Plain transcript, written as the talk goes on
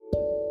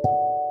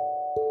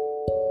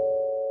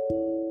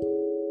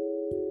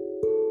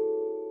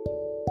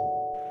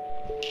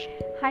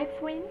Hi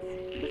friends,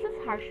 this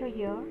is Harsha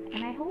here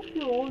and I hope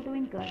you're all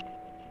doing good.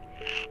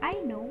 I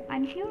know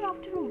I'm here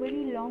after a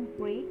very long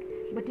break,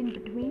 but in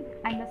between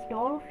I missed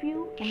all of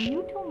you and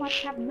you too must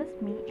have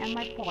missed me and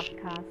my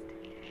podcast.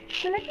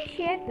 So let me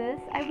share this.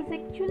 I was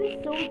actually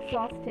so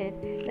exhausted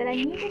that I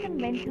needed a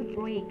mental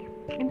break.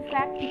 In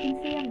fact, you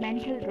can say a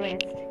mental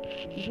rest.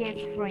 Yes,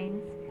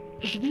 friends.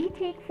 If we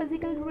take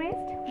physical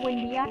rest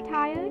when we are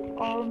tired,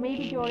 or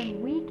maybe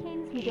during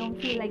weekends we don't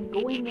feel like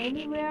going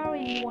anywhere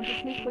and we want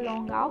to sleep for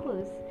long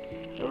hours.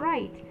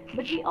 Right,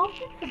 but we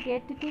often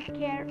forget to take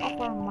care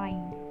of our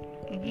mind.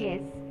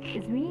 Yes,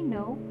 as we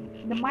know,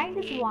 the mind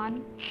is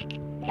one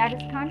that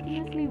is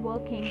continuously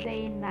working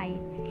day and night.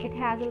 It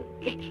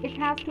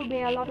has to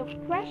bear a lot of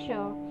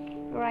pressure,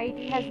 right?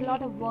 It has a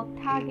lot of work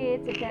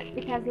targets,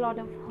 it has a lot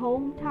of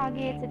home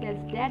targets, it has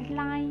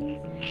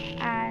deadlines,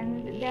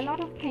 and there are a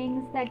lot of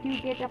things that you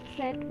get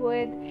upset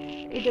with,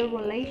 either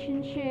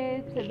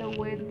relationships, either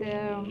with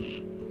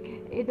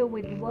work, either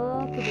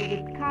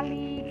with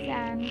colleagues,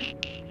 and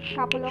a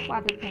couple of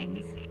other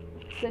things.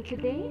 So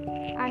today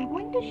I'm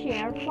going to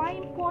share 5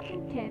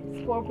 important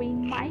tips for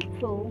being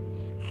mindful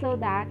so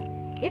that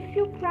if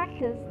you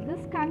practice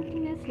this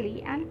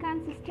continuously and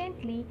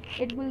consistently,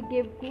 it will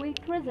give great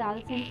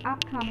results in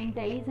upcoming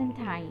days and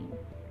time.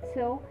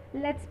 So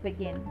let's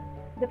begin.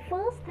 The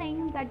first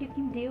thing that you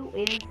can do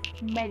is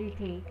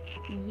meditate.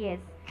 Yes,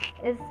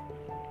 is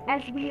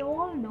as we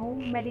all know,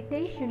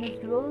 meditation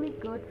is really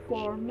good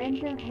for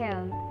mental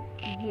health.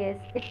 Yes,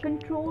 it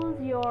controls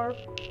your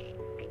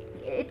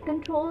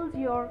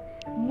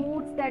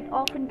moods that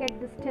often get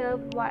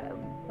disturbed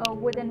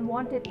with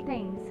unwanted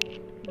things.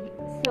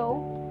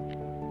 So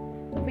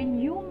when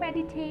you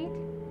meditate,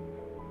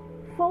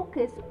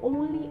 focus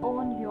only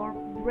on your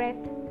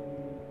breath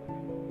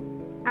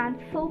and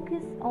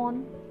focus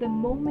on the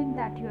moment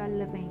that you are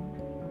living.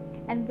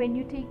 And when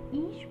you take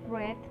each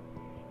breath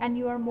and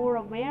you are more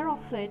aware of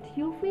it,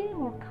 you feel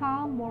more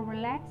calm, more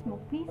relaxed, more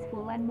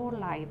peaceful, and more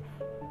alive.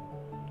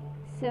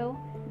 So,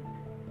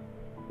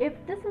 if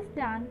this is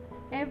done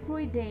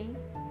every day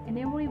and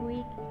every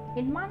week,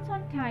 in months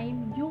on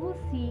time, you will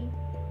see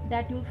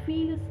that you'll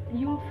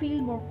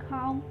feel more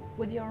calm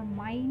with your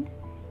mind,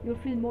 you'll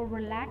feel more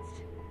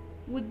relaxed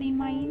with the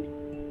mind,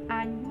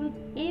 and you will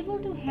be able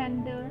to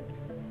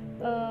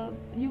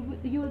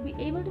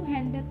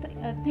handle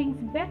things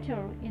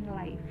better in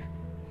life.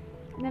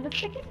 Now the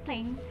second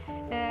thing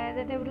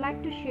that I would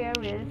like to share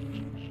is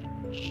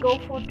go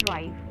for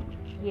drive.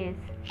 Yes,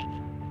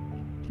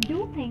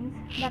 do things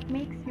that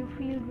makes you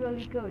feel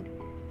really good.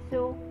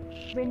 So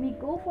when we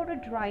go for a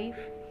drive,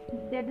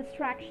 there are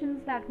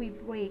distractions that we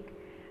break.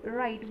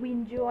 Right, we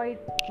enjoy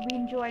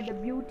the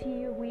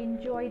beauty, we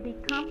enjoy the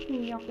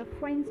company of the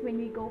friends when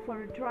we go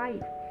for a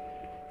drive.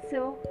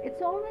 So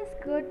it's always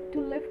good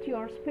to lift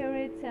your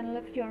spirits and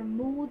lift your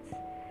moods,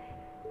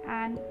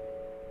 and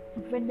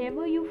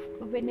whenever you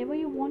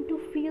want to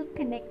feel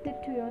connected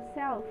to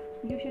yourself,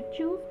 you should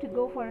choose to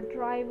go for a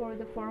drive or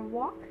for a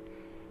walk,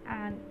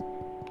 and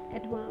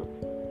it will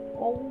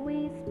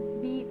always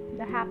be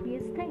the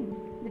happiest thing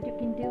that you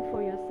can do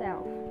for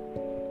yourself.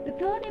 The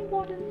third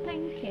important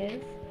thing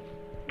is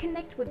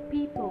connect with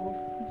people.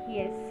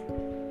 Yes,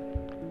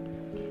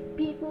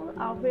 people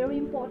are very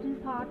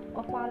important part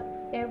of our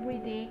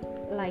everyday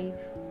life,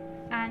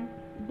 and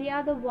they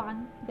are the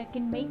one that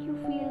can make you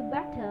feel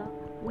better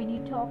when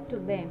you talk to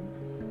them.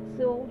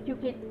 So you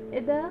can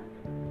either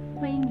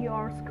bring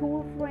your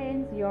school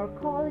friends, your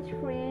college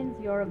friends,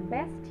 your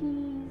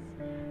besties,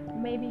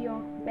 maybe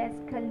your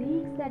best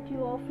colleagues that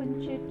you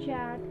often chit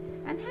chat,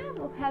 and have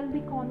a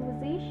healthy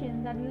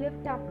conversation that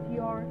lift up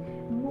your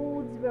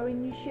moods,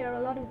 wherein you share a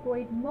lot of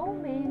great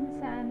moments,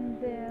 and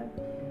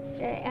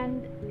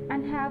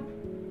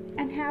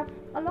have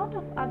a lot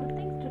of other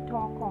things to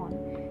talk on.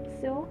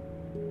 So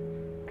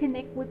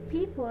connect with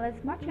people as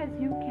much as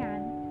you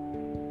can,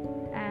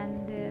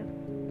 and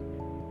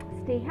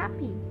stay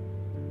happy.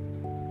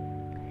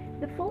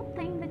 The fourth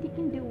thing that you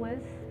can do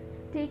is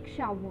take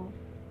shower.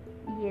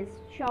 Yes,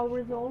 shower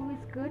is always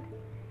good.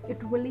 It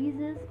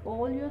releases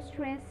all your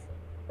stress.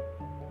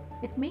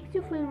 It makes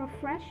you feel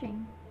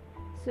refreshing.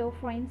 So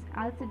friends,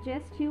 I'll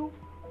suggest you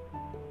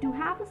to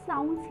have a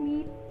sound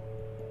sleep.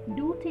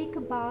 Do take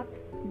a bath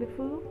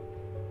before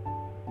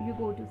you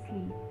go to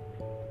sleep,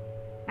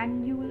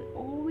 and you will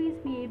always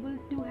be able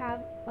to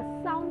have a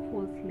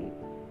soundful sleep,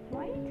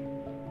 right?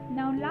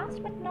 Now,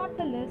 last but not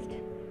the least,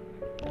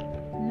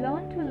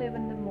 learn to live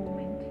in the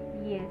moment.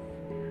 Yes,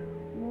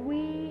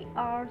 we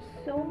are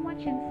so much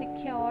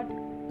insecure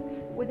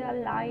with our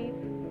life,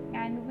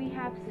 and we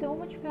have so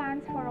much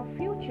plans for our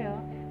future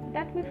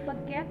that we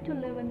forget to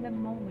live in the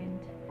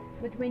moment.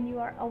 But when you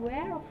are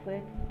aware of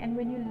it and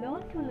when you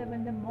learn to live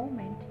in the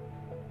moment,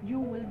 you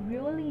will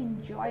really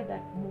enjoy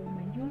that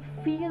moment,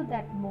 you'll feel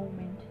that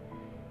moment.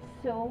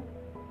 So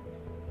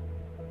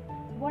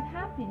what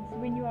happens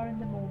when you are in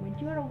the moment?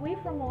 You are away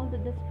from all the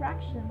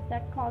distractions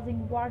that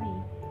causing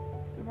worry,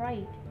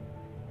 right?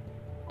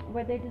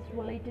 whether it is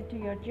related to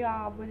your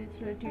job, whether it's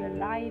related to your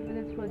life,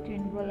 whether it's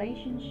related to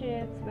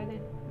relationships, whether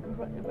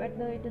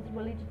it is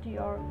related to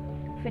your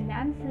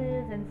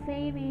finances and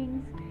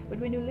savings. But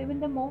when you live in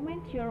the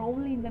moment, you're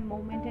only in the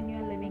moment and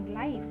you're living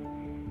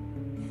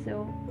life.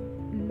 So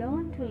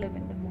learn to live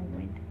in the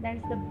moment. That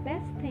is the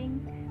best thing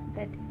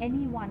that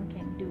anyone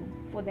can do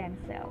for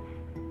themselves.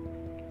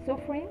 So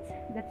friends,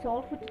 that's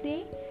all for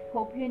today.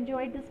 Hope you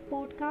enjoyed this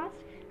podcast.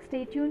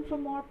 Stay tuned for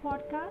more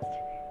podcasts.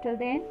 Till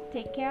then,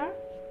 take care,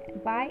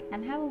 bye,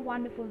 and have a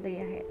wonderful day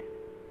ahead.